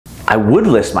I would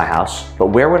list my house, but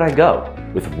where would I go?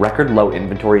 With record low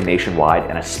inventory nationwide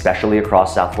and especially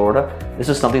across South Florida, this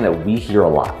is something that we hear a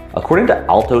lot. According to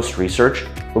Altos research,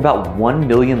 we're about 1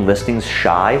 million listings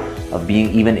shy of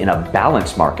being even in a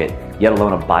balanced market, yet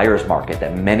alone a buyer's market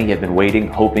that many have been waiting,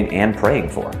 hoping, and praying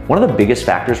for. One of the biggest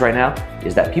factors right now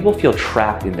is that people feel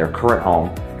trapped in their current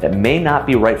home that may not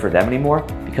be right for them anymore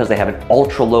because they have an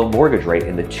ultra low mortgage rate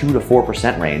in the 2 to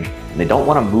 4% range, and they don't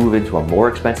want to move into a more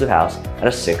expensive house at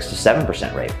a 6 to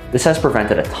 7% rate. This has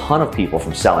prevented a ton of people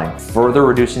from selling, further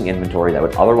reducing inventory that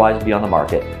would otherwise be on the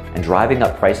market and driving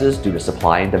up prices due to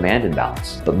supply and demand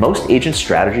imbalance. But most agents'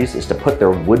 strategies is to put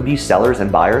their would-be sellers and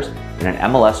buyers in an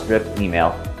MLS drip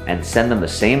email and send them the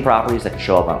same properties that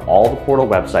show up on all the portal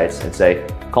websites and say,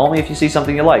 call me if you see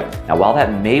something you like. Now, while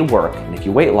that may work, and if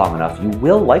you wait long enough, you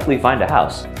will likely find a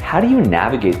house, how do you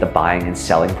navigate the buying and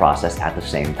selling process at the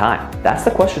same time? That's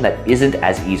the question that isn't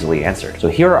as easily answered. So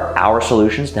here are our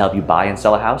solutions to help you buy and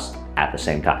sell a house at the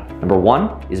same time. Number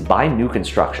one is buy new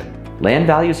construction. Land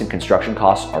values and construction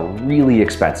costs are really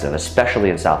expensive, especially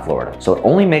in South Florida. So it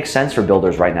only makes sense for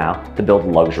builders right now to build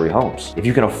luxury homes. If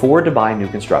you can afford to buy new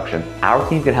construction, our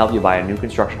team can help you buy a new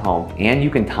construction home, and you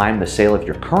can time the sale of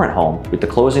your current home with the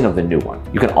closing of the new one.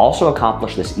 You can also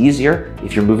accomplish this easier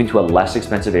if you're moving to a less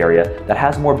expensive area that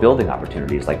has more building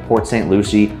opportunities like Port St.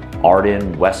 Lucie,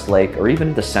 Arden, Westlake, or even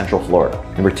into Central Florida.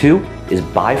 Number two is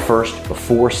buy first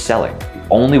before selling.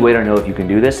 Only way to know if you can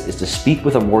do this is to speak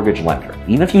with a mortgage lender.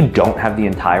 Even if you don't have the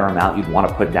entire amount you'd want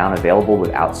to put down available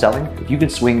without selling, if you can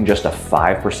swing just a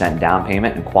 5% down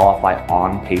payment and qualify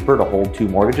on paper to hold 2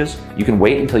 mortgages, you can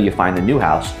wait until you find the new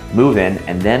house, move in,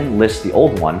 and then list the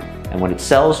old one. And when it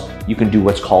sells, you can do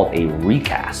what's called a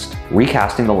recast.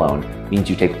 Recasting the loan means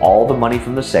you take all the money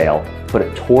from the sale, put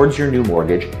it towards your new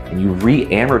mortgage, and you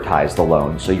re-amortize the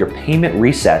loan so your payment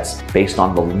resets based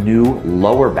on the new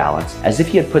lower balance as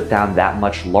if you had put down that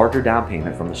much larger down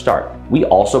payment from the start. We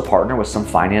also partner with some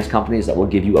finance companies that will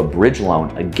give you a bridge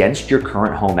loan against your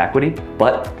current home equity,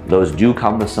 but those do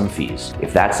come with some fees.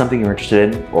 If that's something you're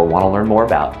interested in or want to learn more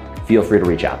about, feel free to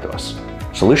reach out to us.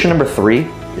 Solution number 3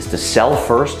 is to sell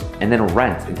first and then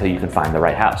rent until you can find the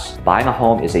right house. Buying a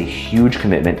home is a huge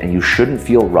commitment, and you shouldn't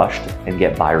feel rushed and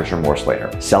get buyer's remorse later.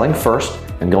 Selling first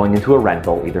and going into a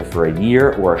rental, either for a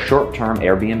year or a short-term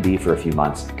Airbnb for a few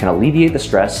months, can alleviate the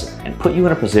stress and put you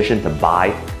in a position to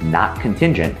buy, not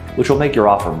contingent, which will make your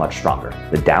offer much stronger.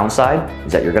 The downside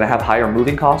is that you're gonna have higher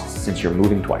moving costs since you're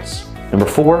moving twice. Number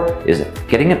 4 is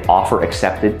getting an offer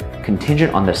accepted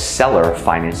contingent on the seller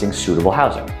financing suitable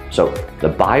housing. So the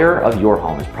buyer of your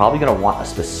home is probably going to want a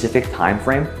specific time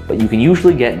frame, but you can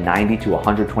usually get 90 to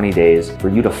 120 days for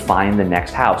you to find the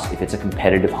next house if it's a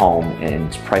competitive home and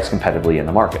it's priced competitively in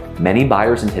the market. Many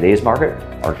buyers in today's market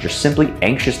are just simply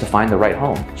anxious to find the right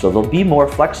home, so they'll be more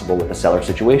flexible with the seller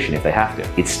situation if they have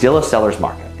to. It's still a seller's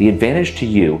market. The advantage to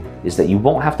you is that you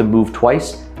won't have to move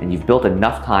twice, and you've built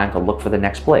enough time to look for the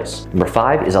next place. Number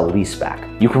 5 is a lease back.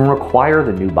 You can require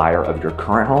the new buyer of your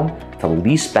current home to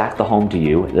lease back the home to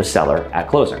you, the seller, at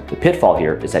closing. The pitfall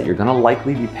here is that you're gonna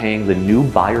likely be paying the new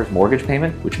buyer's mortgage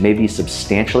payment, which may be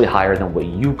substantially higher than what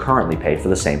you currently pay for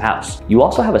the same house. You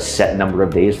also have a set number of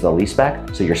days for the lease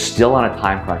back, so you're still on a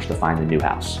time crunch to find the new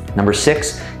house. Number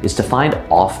 6 is to find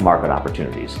off-market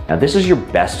opportunities. Now, this is your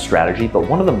best strategy, but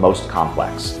one of the most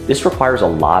complex. This requires a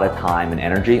lot of time and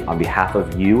energy on behalf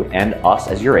of you and us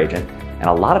as your agent, and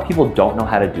a lot of people don't know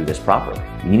how to do this properly.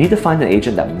 You need to find an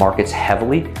agent that markets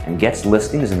heavily and gets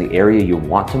listings in the area you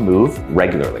want to move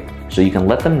regularly, so you can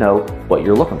let them know what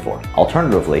you're looking for.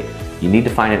 Alternatively, you need to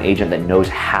find an agent that knows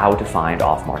how to find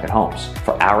off-market homes.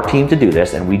 For our team to do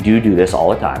this, and we do this all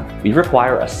the time, we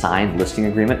require a signed listing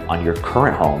agreement on your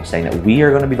current home saying that we are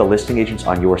going to be the listing agents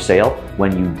on your sale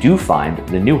when you do find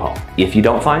the new home. If you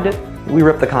don't find it, we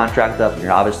rip the contract up and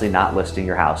you're obviously not listing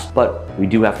your house, but we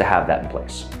do have to have that in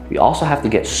place. We also have to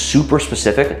get super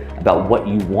specific about what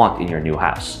you want in your new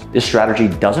house. This strategy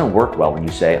doesn't work well when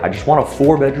you say, I just want a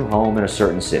 4-bedroom home in a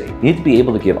certain city. You need to be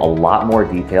able to give a lot more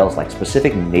details like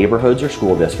specific neighborhoods or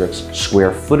school districts,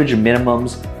 square footage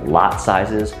minimums, lot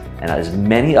sizes, and as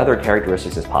many other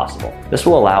characteristics as possible. This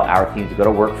will allow our team to go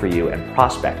to work for you and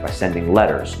prospect by sending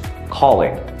letters,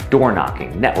 calling, door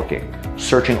knocking, networking,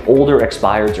 searching older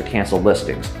expired or canceled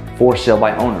listings, for sale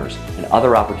by owners, and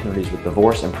other opportunities with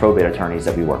divorce and probate attorneys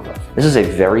that we work with. This is a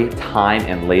very time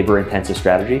and labor intensive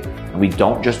strategy, and we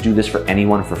don't just do this for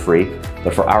anyone for free,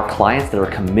 but for our clients that are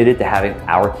committed to having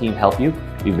our team help you,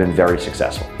 we've been very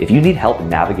successful. If you need help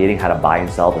navigating how to buy and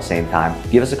sell at the same time,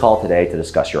 give us a call today to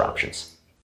discuss your options.